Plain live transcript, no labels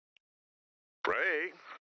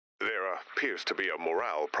There appears to be a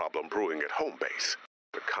morale problem brewing at home base.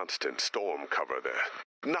 The constant storm cover,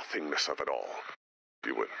 the nothingness of it all.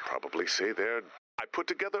 You would probably say there, I put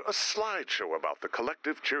together a slideshow about the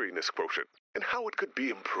collective cheeriness quotient and how it could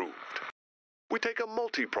be improved. We take a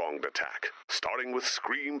multi-pronged attack, starting with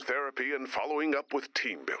scream therapy and following up with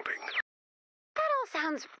team building. That all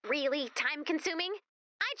sounds really time-consuming.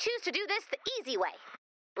 I choose to do this the easy way.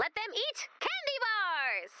 Let them eat candy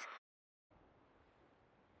bars!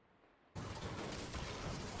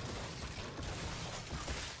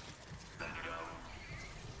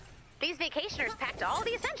 These vacationers packed all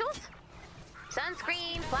the essentials.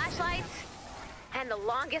 Sunscreen, flashlights, and the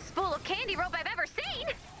longest spool of candy rope I've ever seen.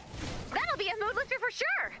 That'll be a mood lifter for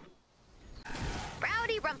sure.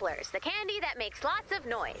 Rowdy Rumplers, the candy that makes lots of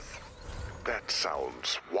noise. That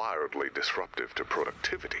sounds wildly disruptive to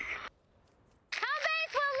productivity. Home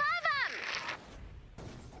base will love 'em!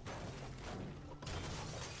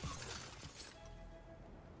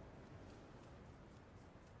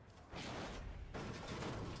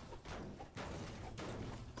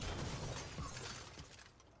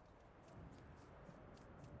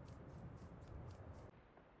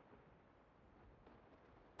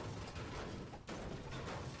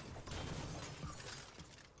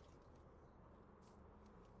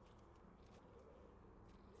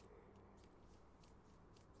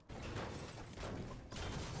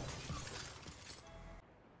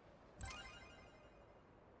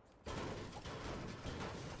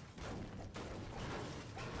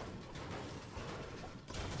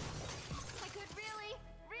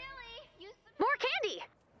 More candy!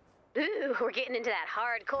 Ooh, we're getting into that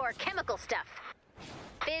hardcore chemical stuff.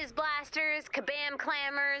 Fizz blasters, kabam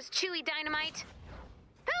clammers, chewy dynamite.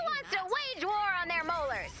 Who wants to wage war on their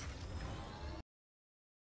molars?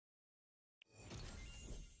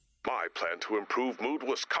 My plan to improve mood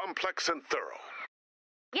was complex and thorough.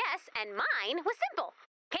 Yes, and mine was simple.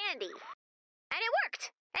 Candy.